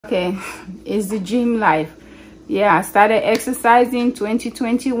Okay, it's the gym life. Yeah, I started exercising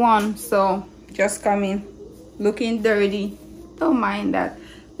 2021, so just coming looking dirty. Don't mind that.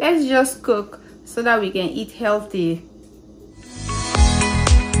 Let's just cook so that we can eat healthy.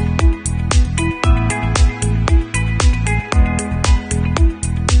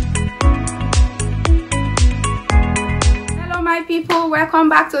 Hello my people, welcome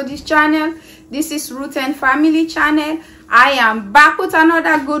back to this channel. This is Ruth and Family channel. I am back with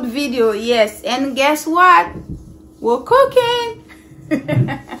another good video. Yes, and guess what? We're cooking.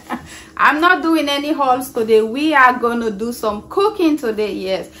 I'm not doing any hauls today. We are gonna do some cooking today.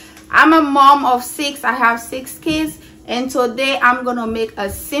 Yes, I'm a mom of 6. I have 6 kids, and today I'm gonna make a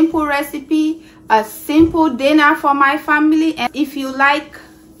simple recipe, a simple dinner for my family. And if you like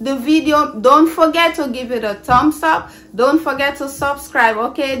the video, don't forget to give it a thumbs up. Don't forget to subscribe.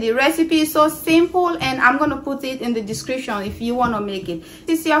 Okay, the recipe is so simple, and I'm gonna put it in the description if you want to make it. If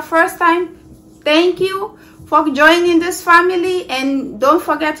this is your first time, thank you for joining this family, and don't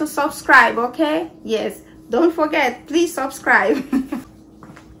forget to subscribe. Okay, yes, don't forget, please subscribe.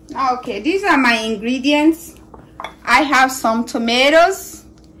 Okay, these are my ingredients. I have some tomatoes.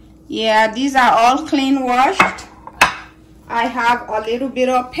 Yeah, these are all clean washed. I have a little bit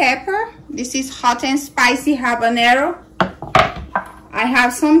of pepper. This is hot and spicy habanero. I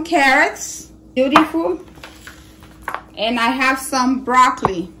have some carrots, beautiful. And I have some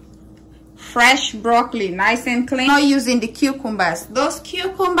broccoli, fresh broccoli, nice and clean. I'm not using the cucumbers. Those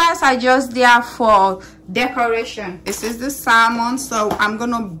cucumbers are just there for decoration. This is the salmon, so I'm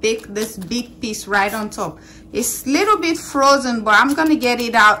gonna bake this big piece right on top. It's a little bit frozen, but I'm gonna get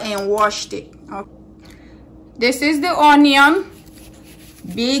it out and wash it. Okay. This is the onion,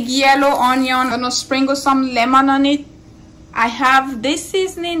 big yellow onion. I'm gonna sprinkle some lemon on it. I have this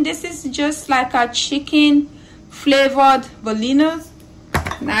seasoning. This is just like a chicken flavored bolinos.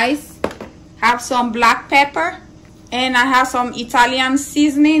 Nice. Have some black pepper, and I have some Italian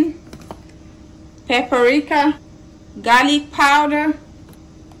seasoning, paprika, garlic powder,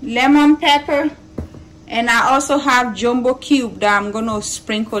 lemon pepper, and I also have jumbo cube that I'm gonna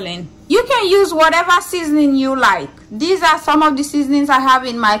sprinkle in. You can use whatever seasoning you like. These are some of the seasonings I have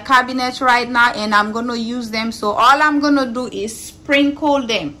in my cabinet right now, and I'm gonna use them. So all I'm gonna do is sprinkle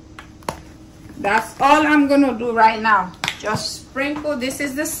them. That's all I'm gonna do right now. Just sprinkle. This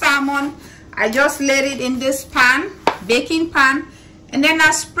is the salmon. I just laid it in this pan, baking pan, and then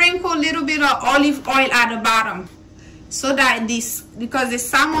I sprinkle a little bit of olive oil at the bottom, so that this, because the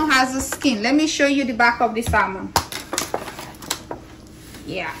salmon has a skin. Let me show you the back of the salmon.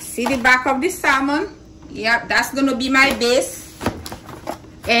 Yeah, see the back of the salmon? Yeah, that's gonna be my base.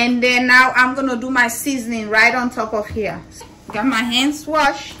 And then now I'm gonna do my seasoning right on top of here. Got my hands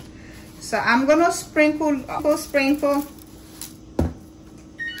washed, so I'm gonna sprinkle.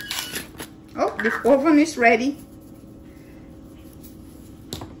 Oh, the oven is ready.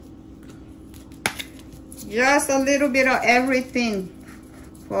 Just a little bit of everything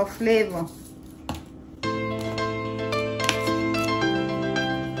for flavor.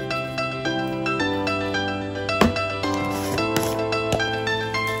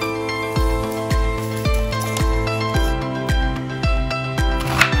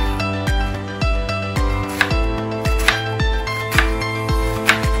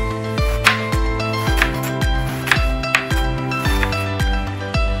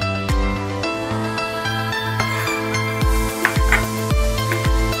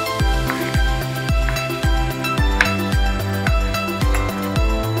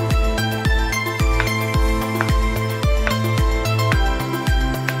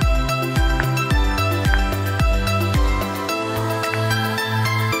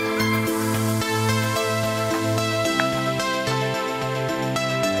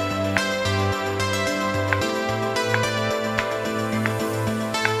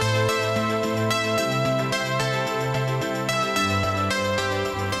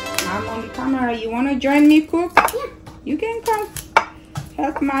 Camera, you want to join me cook? Yeah. You can come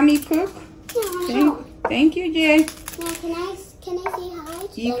help mommy cook. Yeah, thank you, Jay. Yeah, can I say hi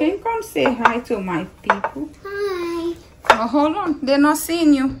to you? Can come say hi to my people. Hi. Oh, hold on, they're not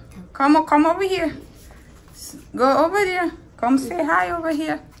seeing you. Come over here. Go over there. Come say hi over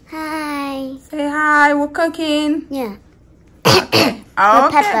here. Hi. Say hi. We're cooking. Yeah. Okay.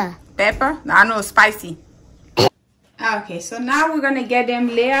 Okay. Pepper. Pepper? I know, spicy. Okay, so now we're gonna get them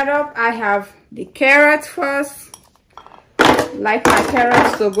layered up. I have the carrots first. Like my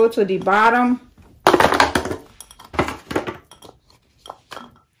carrots to go to the bottom.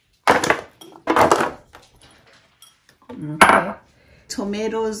 Okay.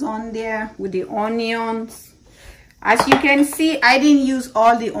 Tomatoes on there with the onions. As you can see, I didn't use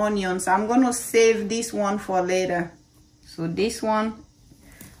all the onions. I'm gonna save this one for later. So this one,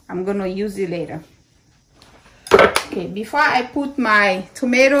 I'm gonna use it later. Okay, before I put my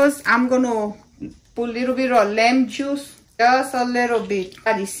tomatoes, I'm gonna put a little bit of lemon juice, just a little bit,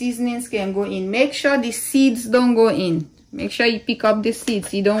 so the seasonings can go in. Make sure the seeds don't go in. Make sure you pick up the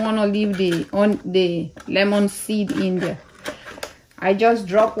seeds. You don't want to leave the lemon seed in there. I just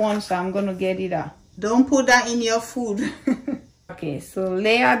dropped one, so I'm gonna get it out. Don't put that in your food. Okay, so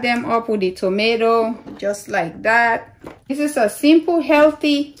layer them up with the tomato, just like that. This is a simple,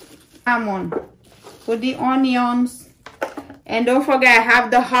 healthy salmon. Put the onions. And don't forget, I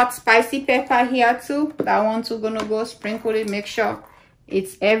have the hot spicy pepper here too. That one too, gonna go sprinkle it. Make sure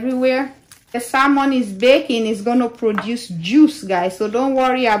it's everywhere. The salmon is baking, it's gonna produce juice, guys. So don't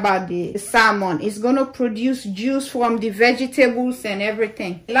worry about the salmon. It's gonna produce juice from the vegetables and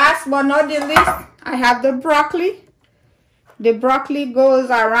everything. Last but not the least, I have the broccoli. The broccoli goes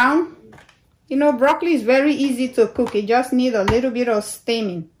around. You know, broccoli is very easy to cook. It just needs a little bit of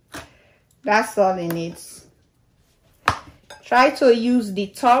steaming. That's all it needs. Try to use the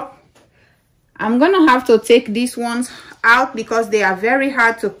top. I'm gonna have to take these ones out because they are very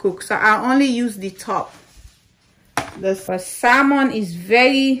hard to cook, so I'll only use the top. The salmon is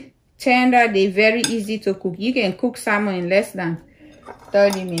very tender. They're very easy to cook. You can cook salmon in less than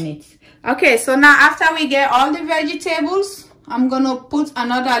 30 minutes. Okay, so now after we get all the vegetables, I'm gonna put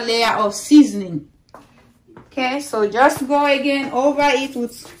another layer of seasoning. Okay, so just go again over it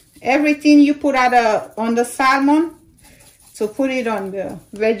with everything you put on the salmon, to put it on the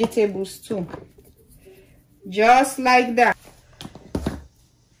vegetables too. Just like that.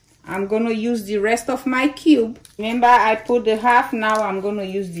 I'm gonna use the rest of my cube. Remember, I put the half. Now I'm gonna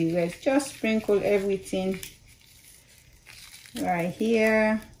use the rest. Just sprinkle everything right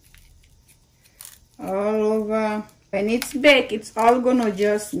here, all over. When it's baked, it's all gonna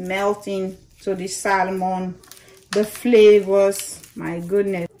just melt into the salmon. The flavors, my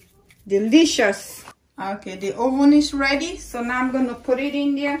goodness, delicious. Okay, the oven is ready, so now I'm gonna put it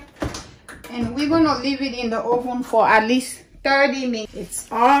in there. And we're gonna leave it in the oven for at least 30 minutes. It's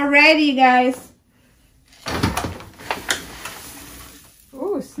all ready, guys.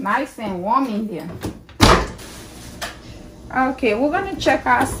 Oh, it's nice and warm in here. Okay, we're gonna check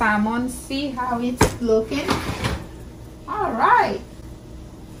our salmon, see how it's looking. All right.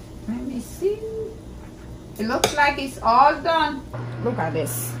 Let me see. It looks like it's all done. Look at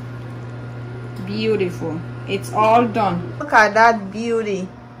this. Beautiful. It's all done. Look at that beauty.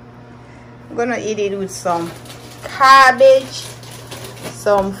 I'm gonna eat it with some cabbage,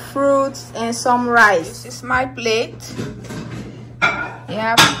 some fruits, and some rice. This is my plate.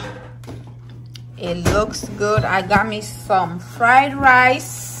 Yep, it looks good. I got me some fried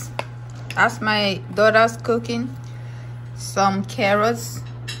rice. That's my daughter's cooking. Some carrots.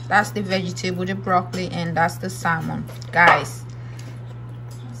 That's the vegetable, the broccoli, and that's the salmon. Guys,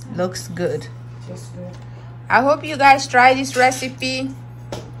 looks good. I hope you guys try this recipe,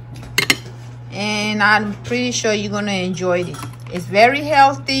 and I'm pretty sure you're gonna enjoy it. It's very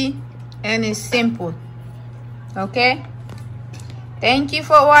healthy and it's simple. Okay, thank you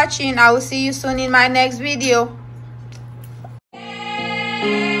for watching. I will see you soon in my next video.